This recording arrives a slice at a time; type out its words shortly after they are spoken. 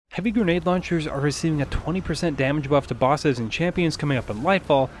Heavy grenade launchers are receiving a 20% damage buff to bosses and champions coming up in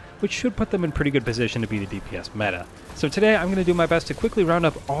Lightfall, which should put them in pretty good position to be the DPS meta. So today I'm going to do my best to quickly round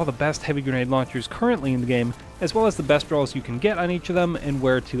up all the best heavy grenade launchers currently in the game, as well as the best rolls you can get on each of them and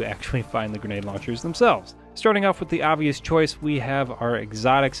where to actually find the grenade launchers themselves. Starting off with the obvious choice, we have our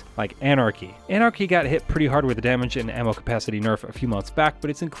exotics like Anarchy. Anarchy got hit pretty hard with the damage and ammo capacity nerf a few months back, but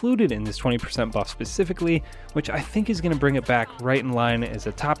it's included in this 20% buff specifically, which I think is going to bring it back right in line as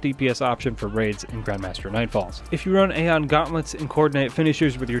a top DPS option for raids and Grandmaster Nightfalls. If you run Aeon Gauntlets and coordinate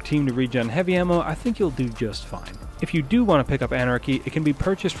finishers with your team to regen heavy ammo, I think you'll do just fine. If you do want to pick up Anarchy, it can be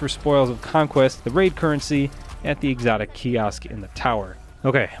purchased for Spoils of Conquest, the raid currency, at the exotic kiosk in the tower.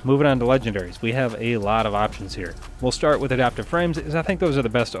 Okay, moving on to legendaries. We have a lot of options here. We'll start with adaptive frames, as I think those are the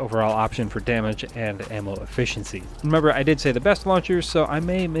best overall option for damage and ammo efficiency. Remember, I did say the best launchers, so I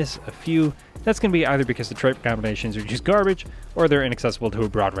may miss a few. That's going to be either because the trait combinations are just garbage, or they're inaccessible to a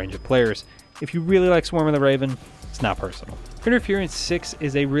broad range of players. If you really like Swarm of the Raven, it's not personal. Interference 6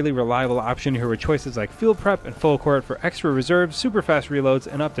 is a really reliable option here with choices like Field Prep and Full Court for extra reserves, super fast reloads,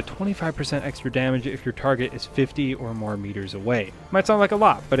 and up to 25% extra damage if your target is 50 or more meters away. Might sound like a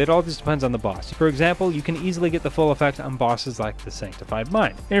lot, but it all just depends on the boss. For example, you can easily get the full effect on bosses like the Sanctified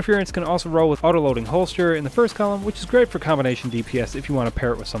Mind. Interference can also roll with auto-loading holster in the first column, which is great for combination DPS if you want to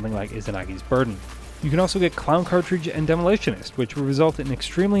pair it with something like Izanagi's Burden. You can also get Clown Cartridge and Demolitionist, which will result in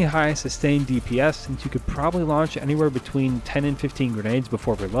extremely high sustained DPS since you could probably launch anywhere between 10 and 15 grenades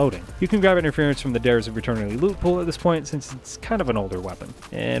before reloading. You can grab Interference from the Dares of Eternity loot pool at this point since it's kind of an older weapon.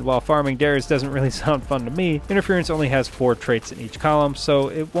 And while farming Dares doesn't really sound fun to me, Interference only has 4 traits in each column, so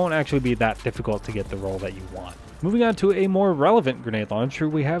it won't actually be that difficult to get the roll that you want. Moving on to a more relevant grenade launcher,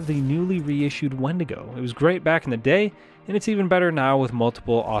 we have the newly reissued Wendigo. It was great back in the day, and it's even better now with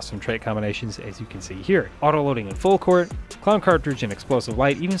multiple awesome trait combinations as you can see here. Auto-loading in Full Court, Clown Cartridge and Explosive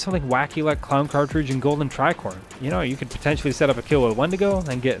Light, even something wacky like Clown Cartridge and Golden Tricorn. You know, you could potentially set up a kill with Wendigo,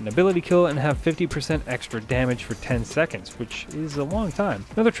 then get an ability kill and have 50% extra damage for 10 seconds, which is a long time.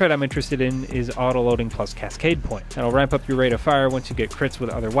 Another trait I'm interested in is auto-loading plus Cascade Point. That'll ramp up your rate of fire once you get crits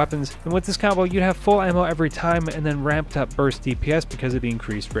with other weapons, and with this combo you'd have full ammo every time and then ramped up burst DPS because of the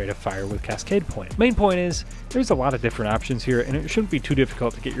increased rate of fire with Cascade Point. Main point is, there's a lot of different options here, and it shouldn't be too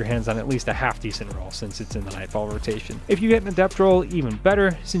difficult to get your hands on at least a half decent roll since it's in the Nightfall rotation. If you get an Adept roll, even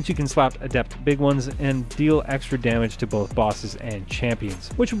better, since you can slap Adept big ones and deal extra damage to both bosses and champions,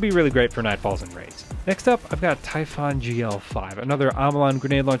 which would be really great for Nightfalls and raids. Next up, I've got Typhon GL5, another Amalon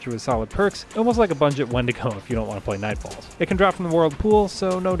grenade launcher with solid perks, almost like a Bunget Wendigo if you don't want to play Nightfalls. It can drop from the world pool,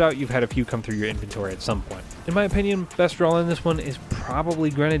 so no doubt you've had a few come through your inventory at some point. In my opinion, best roll in this one is probably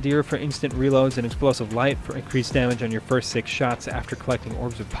Grenadier for instant reloads and Explosive Light for increased damage on your first 6 shots after collecting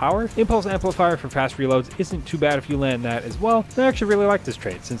Orbs of Power. Impulse Amplifier for fast reloads isn't too bad if you land that as well. I actually really like this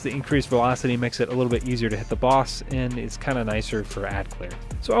trait since the increased velocity makes it a little bit easier to hit the boss and it's kind of nicer for ad clear.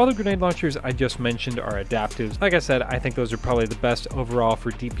 So all the grenade launchers I just mentioned are adaptives. Like I said, I think those are probably the best overall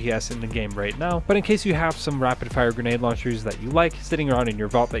for DPS in the game right now, but in case you have some rapid fire grenade launchers that you like sitting around in your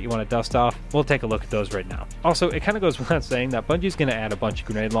vault that you want to dust off, we'll take a look at those right now. Also, it kind of goes without saying that Bungie's going to add a bunch of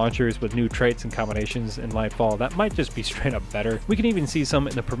grenade launchers with new traits and combinations in Lightfall that might just be straight up better. We can even see some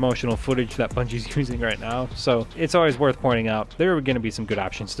in the promotional footage that Bungie's using right now, so it's always worth pointing out there are going to be some good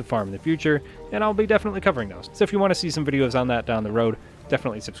options to farm in the future, and I'll be definitely covering those. So if you want to see some videos on that down the road,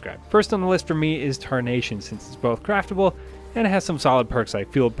 definitely subscribe. First on the list for me is Tarnation, since it's both craftable and it has some solid perks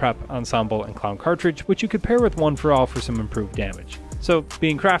like Field Prep, Ensemble, and Clown Cartridge, which you could pair with One for All for some improved damage. So,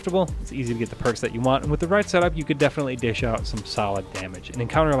 being craftable, it's easy to get the perks that you want, and with the right setup, you could definitely dish out some solid damage. An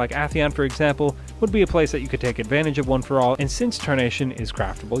encounter like Atheon, for example, would be a place that you could take advantage of One for All, and since Tarnation is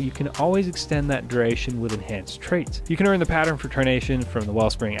craftable, you can always extend that duration with enhanced traits. You can earn the pattern for Tarnation from the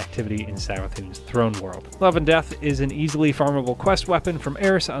Wellspring activity in Savathun's Throne World. Love and Death is an easily farmable quest weapon from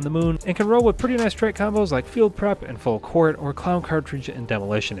Eris on the Moon, and can roll with pretty nice trait combos like Field Prep and Full Court, or Clown Cartridge and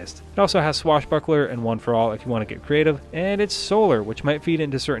Demolitionist. It also has Swashbuckler and One for All if you want to get creative, and it's solar, which might feed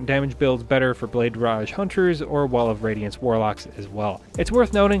into certain damage builds better for Blade Barrage Hunters or Well of Radiance Warlocks as well. It's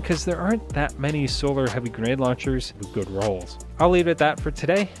worth noting because there aren't that many solar heavy grenade launchers with good rolls. I'll leave it at that for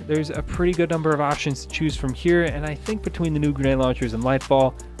today. There's a pretty good number of options to choose from here, and I think between the new grenade launchers and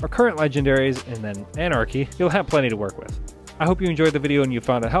Lightfall, our current legendaries, and then Anarchy, you'll have plenty to work with. I hope you enjoyed the video and you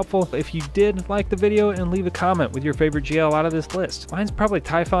found it helpful. If you did, like the video and leave a comment with your favorite GL out of this list. Mine's probably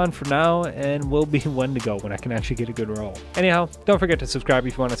Typhon for now, and will be Wendigo when I can actually get a good roll. Anyhow, don't forget to subscribe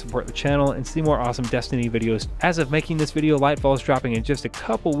if you want to support the channel and see more awesome Destiny videos. As of making this video, Lightfall is dropping in just a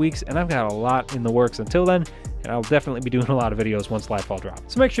couple weeks, and I've got a lot in the works until then, and I'll definitely be doing a lot of videos once Lightfall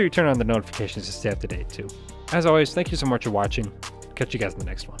drops. So make sure you turn on the notifications to stay up to date too. As always, thank you so much for watching. catch you guys in the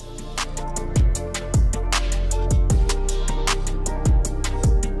next one.